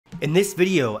In this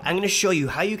video, I'm going to show you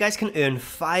how you guys can earn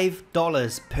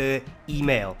 $5 per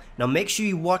email. Now make sure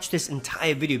you watch this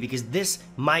entire video because this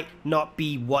might not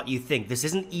be what you think. This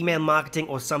isn't email marketing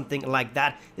or something like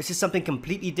that. This is something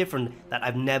completely different that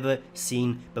I've never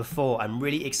seen before. I'm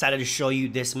really excited to show you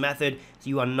this method.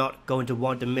 You are not going to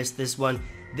want to miss this one.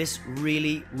 This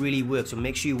really works, so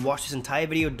make sure you watch this entire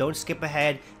video. Don't skip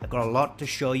ahead. I've got a lot to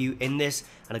show you in this,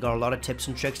 and I've got a lot of tips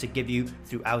and tricks to give you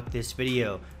throughout this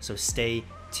video, so stay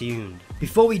tuned.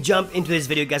 Before we jump into this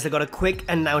video, guys, I got a quick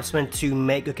announcement to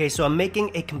make. Okay, so I'm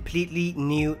making a completely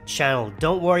new channel.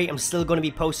 Don't worry, I'm still going to be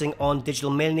posting on Digital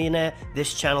Millionaire,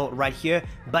 this channel right here,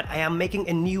 but I am making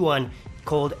a new one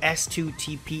called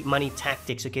S2TP Money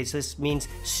Tactics. Okay, so this means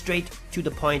straight to the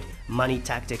point money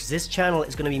tactics. This channel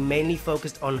is going to be mainly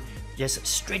focused on just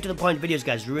straight to the point videos,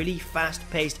 guys. Really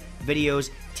fast-paced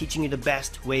videos teaching you the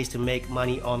best ways to make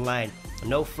money online.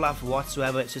 No fluff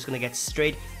whatsoever. It's just going to get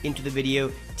straight into the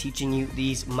video teaching you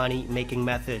these money making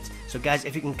methods. So guys,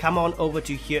 if you can come on over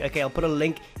to here, okay, I'll put a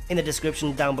link in the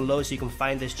description down below so you can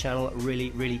find this channel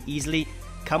really easily.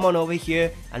 Come on over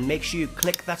here and make sure you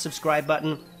click that subscribe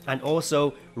button and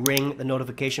also ring the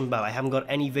notification bell. I haven't got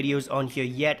any videos on here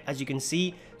yet, as you can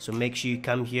see, so make sure you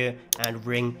come here and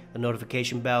ring the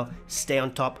notification bell. Stay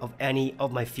on top of any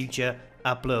of my future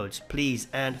uploads, please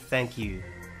and thank you.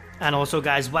 And also,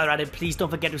 guys, while you're at it, please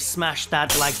don't forget to smash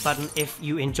that like button if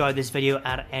you enjoyed this video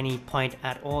at any point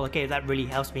at all. Okay, that really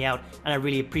helps me out and I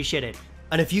really appreciate it.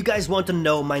 And if you guys want to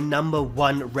know my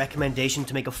 #1 recommendation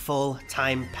to make a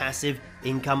full-time passive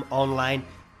income online,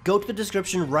 go to the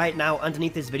description right now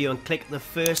underneath this video and click the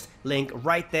first link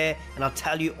right there, and I'll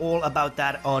tell you all about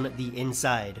that on the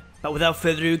inside. But without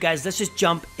further ado, guys, let's just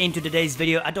jump into today's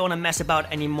video. I don't want to mess about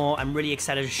anymore. I'm really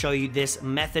excited to show you this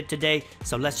method today,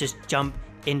 so let's just jump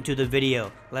into the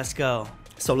video. Let's go.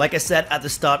 So like I said at the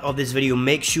start of this video,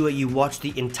 make sure you watch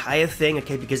the entire thing,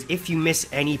 okay, because if you miss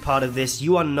any part of this,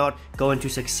 you are not going to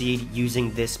succeed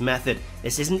using this method.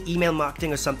 This isn't email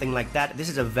marketing or something like that. This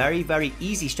is a very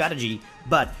easy strategy,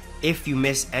 but if you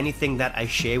miss anything that I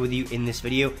share with you in this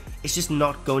video, it's just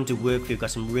not going to work for you. I've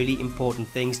got some really important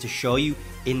things to show you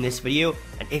in this video,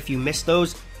 and if you miss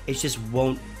those, it just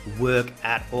won't work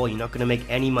at all. You're not going to make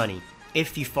any money.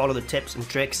 If you follow the tips and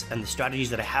tricks and the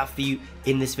strategies that I have for you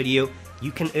in this video,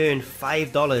 you can earn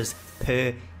 $5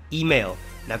 per email.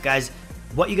 Now guys,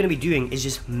 what you're going to be doing is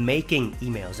just making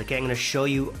emails, okay? I'm going to show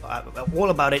you all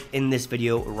about it in this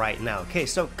video right now. Okay,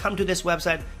 so come to this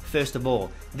website first of all.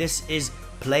 This is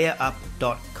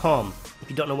playerup.com. If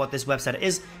you don't know what this website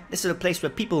is, this is a place where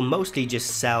people mostly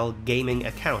just sell gaming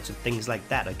accounts and things like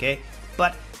that, okay?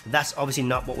 But that's obviously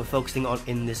not what we're focusing on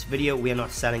in this video. We are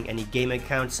not selling any game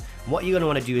accounts. What you're going to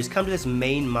want to do is come to this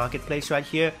main marketplace right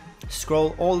here,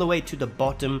 scroll all the way to the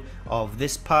bottom of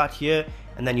this part here,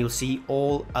 and then you'll see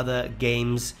all other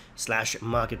games /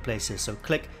 marketplaces. So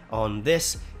click on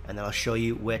this and then I'll show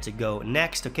you where to go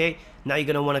next. Okay, now you're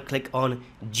going to want to click on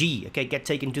G. Okay, get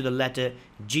taken to the letter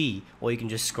G, or you can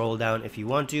just scroll down if you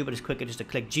want to, but it's quicker just to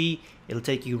click G. It'll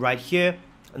take you right here.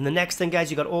 And the next thing,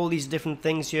 guys, you got all these different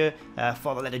things here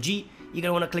for the letter G. You're going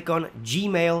to want to click on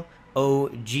Gmail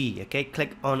OG. Okay,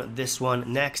 click on this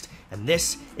one next, and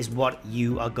this is what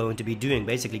you are going to be doing.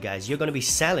 Basically, guys, you're going to be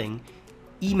selling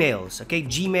emails, okay,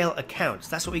 Gmail accounts.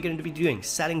 That's what we're going to be doing,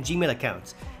 selling Gmail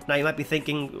accounts. Now you might be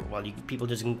thinking, well, people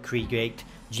just can create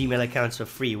Gmail accounts for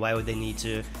free. Why would they need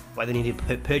to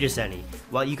purchase any?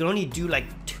 Well, you can only do like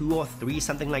 2 or 3,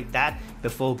 something like that,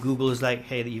 before Google is like,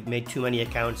 hey, you've made too many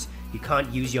accounts, you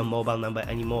can't use your mobile number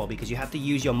anymore, because you have to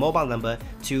use your mobile number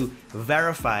to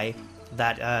verify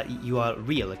that you are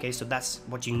real. Okay, so that's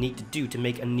what you need to do to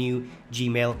make a new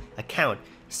Gmail account.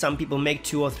 Some people make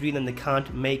 2 or 3, then they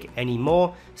can't make any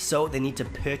more, so they need to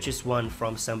purchase one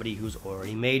from somebody who's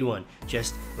already made one,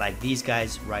 just like these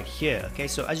guys right here. Okay,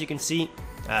 so as you can see,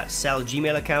 sell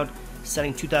Gmail account,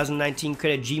 selling 2019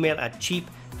 credit Gmail at cheap,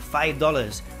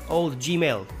 $5, old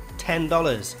Gmail,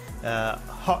 $10,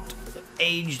 hot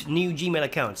aged new Gmail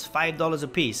accounts, $5 a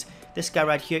piece. This guy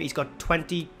right here, he's got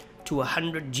 20 to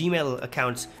 100 Gmail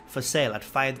accounts for sale at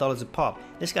 $5 a pop.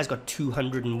 This guy's got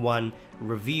 201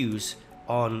 reviews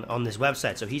on this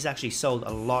website, so he's actually sold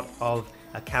a lot of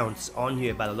accounts on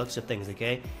here by the looks of things.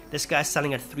 Okay, this guy's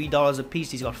selling at $3 a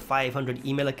piece. He's got 500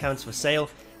 email accounts for sale.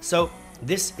 So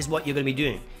this is what you're going to be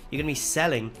doing. You're going to be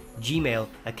selling Gmail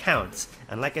accounts,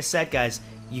 and like I said, guys,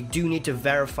 you do need to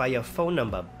verify your phone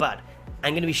number, but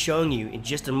I'm going to be showing you in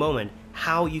just a moment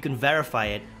how you can verify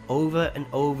it over and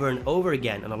over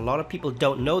again, and a lot of people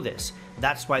don't know this.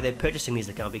 That's why they're purchasing these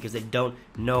accounts, because they don't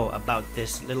know about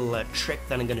this little trick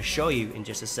that I'm going to show you in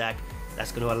just a sec.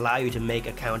 That's going to allow you to make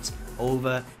accounts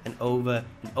over and over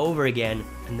and over again,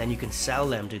 and then you can sell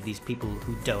them to these people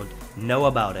who don't know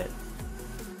about it.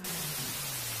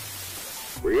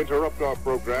 We interrupt our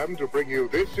program to bring you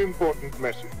this important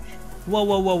message. Whoa,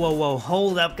 whoa, whoa, whoa, whoa,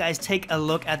 hold up guys, take a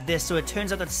look at this. So it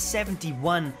turns out that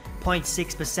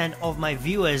 71.6% of my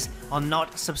viewers are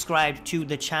not subscribed to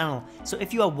the channel. So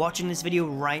if you are watching this video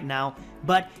right now,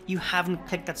 but you haven't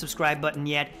clicked that subscribe button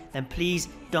yet, then please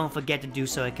don't forget to do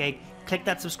so, okay? Click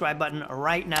that subscribe button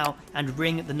right now and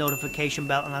ring the notification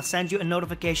bell, and I'll send you a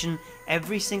notification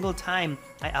every single time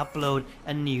I upload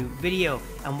a new video.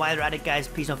 And while you're at it guys,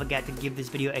 please don't forget to give this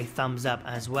video a thumbs up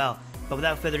as well. But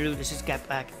without further ado, let's just get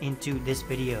back into this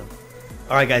video.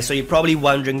 Alright guys, so you're probably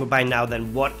wondering by now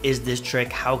then, what is this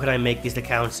trick? How can I make these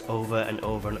accounts over and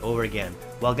over and over again?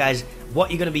 Well guys,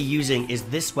 what you're going to be using is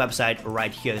this website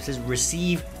right here. This is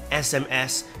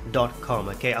receivesms.com,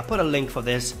 okay? I'll put a link for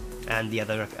this and the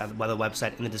other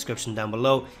website in the description down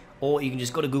below, or you can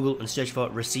just go to Google and search for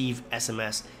Receive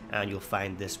SMS and you'll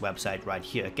find this website right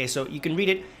here, okay? So you can read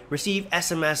it, receive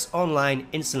SMS online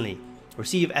instantly.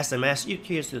 Receive SMS,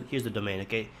 here's the domain,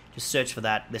 okay? Just search for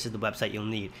that. This is the website you'll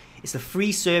need. It's a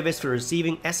free service for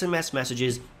receiving SMS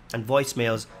messages and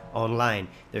voicemails online.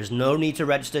 There's no need to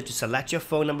register. To select your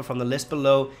phone number from the list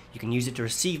below. You can use it to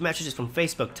receive messages from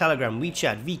Facebook, Telegram,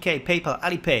 WeChat, VK, PayPal,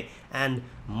 Alipay, and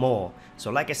more.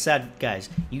 So like I said, guys,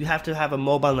 you have to have a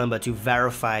mobile number to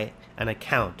verify an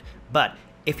account. But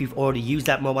if you've already used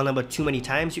that mobile number too many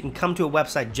times, you can come to a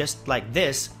website just like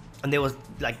this, and they will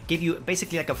like give you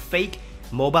basically like a fake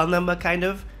mobile number kind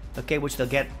of, okay, which they'll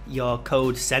get your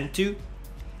code sent to,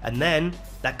 and then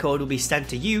that code will be sent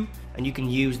to you, and you can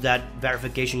use that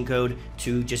verification code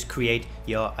to just create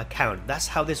your account. That's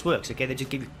how this works, okay? They just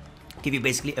give you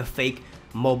basically a fake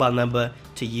mobile number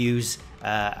to use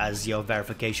as your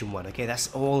verification one, okay? That's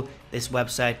all this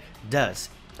website does,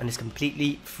 and it's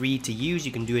completely free to use.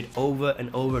 You can do it over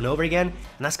and over and over again,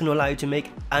 and that's going to allow you to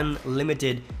make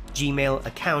unlimited Gmail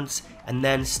accounts and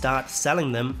then start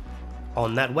selling them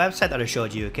on that website that I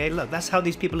showed you, okay? Look, that's how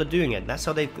these people are doing it. That's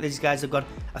how these guys have got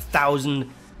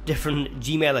 1,000 different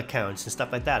Gmail accounts and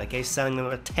stuff like that, okay? Selling them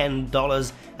at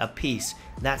 $10 a piece.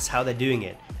 That's how they're doing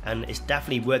it, and it's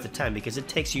definitely worth the time because it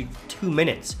takes you 2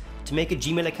 minutes. To make a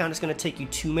Gmail account, it's going to take you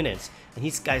 2 minutes, and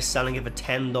these guys selling it for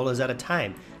 $10 at a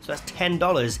time. So that's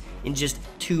 $10 in just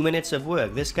 2 minutes of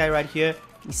work. This guy right here,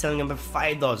 he's selling them for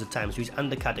 $5 a time, so he's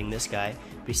undercutting this guy,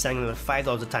 but he's selling them for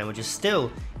 $5 a time, which is still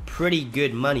pretty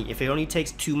good money. If it only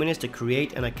takes 2 minutes to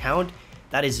create an account,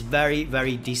 that is very,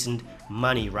 very decent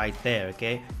money right there,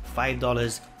 okay?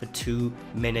 $5 for 2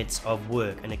 minutes of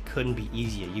work, and it couldn't be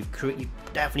easier. You've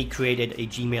definitely created a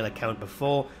Gmail account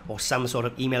before, or some sort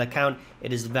of email account.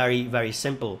 It is very, very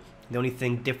simple. The only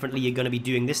thing differently you're going to be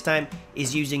doing this time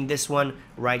is using this one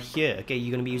right here, okay?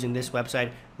 You're going to be using this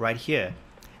website right here.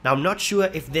 Now, I'm not sure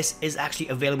if this is actually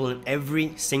available in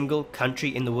every single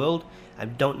country in the world. I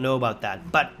don't know about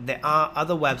that, but there are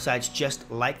other websites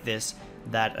just like this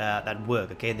that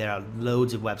work, okay? There are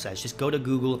loads of websites. Just go to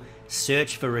Google,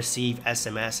 search for Receive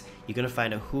SMS. You're gonna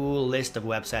find a whole list of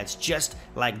websites just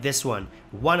like this one.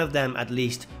 One of them at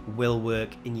least will work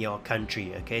in your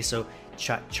country, okay? So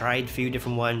try a few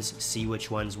different ones, see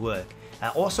which ones work.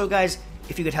 Also guys,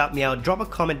 if you could help me out, drop a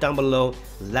comment down below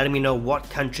letting me know what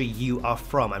country you are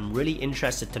from. I'm really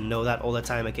interested to know that all the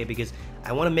time, okay? Because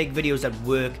I want to make videos that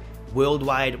work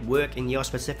worldwide, work in your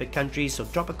specific country. So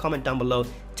drop a comment down below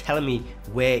telling me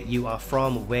where you are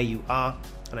from, where you are,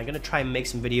 and I'm gonna try and make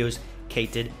some videos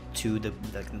catered to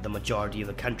the majority of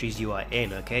the countries you are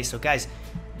in, okay? So guys,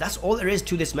 that's all there is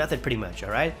to this method pretty much,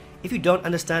 alright? If you don't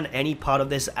understand any part of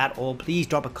this at all, please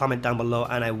drop a comment down below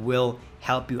and I will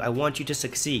help you. I want you to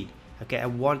succeed, okay? I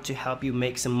want to help you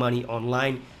make some money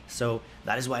online. So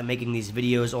that is why I'm making these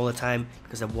videos all the time,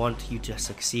 because I want you to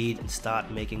succeed and start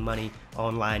making money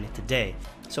online today.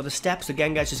 So the steps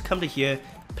again guys, just come to here,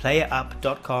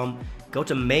 playerup.com, go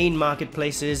to main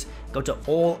marketplaces, go to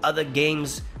all other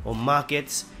games or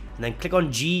markets, and then click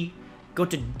on G, go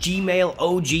to Gmail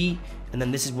OG, and then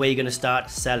this is where you're gonna start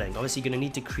selling. Obviously you're gonna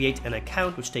need to create an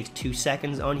account, which takes 2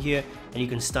 seconds on here, and you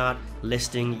can start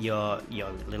listing your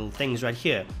little things right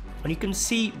here. And you can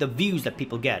see the views that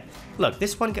people get. Look,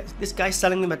 this guy's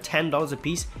selling them at $10 a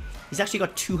piece. He's actually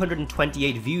got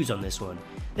 228 views on this one.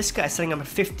 This guy's selling them at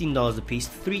 $15 a piece,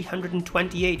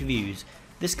 328 views.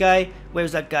 This guy,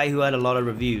 where's that guy who had a lot of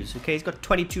reviews? Okay, he's got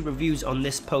 22 reviews on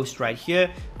this post right here,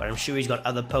 but I'm sure he's got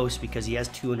other posts because he has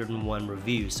 201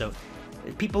 reviews. So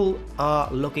people are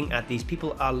looking at these.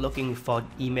 People are looking for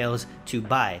emails to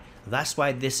buy. That's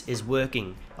why this is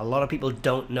working. A lot of people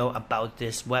don't know about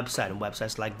this website and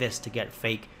websites like this to get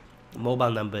fake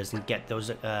mobile numbers and get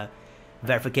those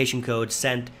verification codes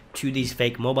sent to these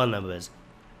fake mobile numbers.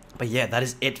 But yeah, that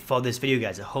is it for this video,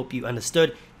 guys. I hope you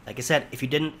understood. Like I said, if you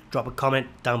didn't, drop a comment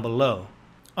down below.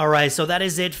 Alright, so that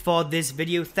is it for this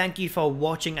video. Thank you for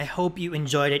watching. I hope you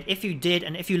enjoyed it. If you did,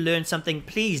 and if you learned something,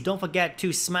 please don't forget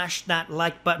to smash that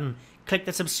like button. Click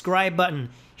the subscribe button.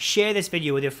 Share this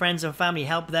video with your friends and family.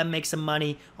 Help them make some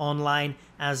money online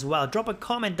as well. Drop a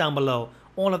comment down below.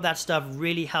 All of that stuff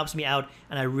really helps me out,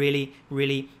 and I really,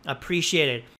 really appreciate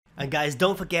it. And guys,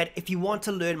 don't forget, if you want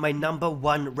to learn my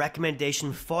 #1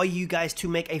 recommendation for you guys to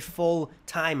make a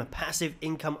full-time passive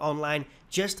income online,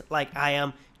 just like I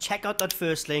am, check out that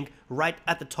first link right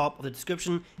at the top of the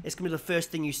description. It's going to be the first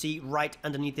thing you see right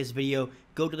underneath this video.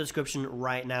 Go to the description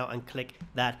right now and click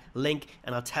that link,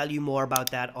 and I'll tell you more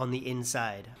about that on the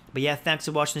inside. But yeah, thanks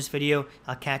for watching this video.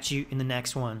 I'll catch you in the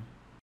next one.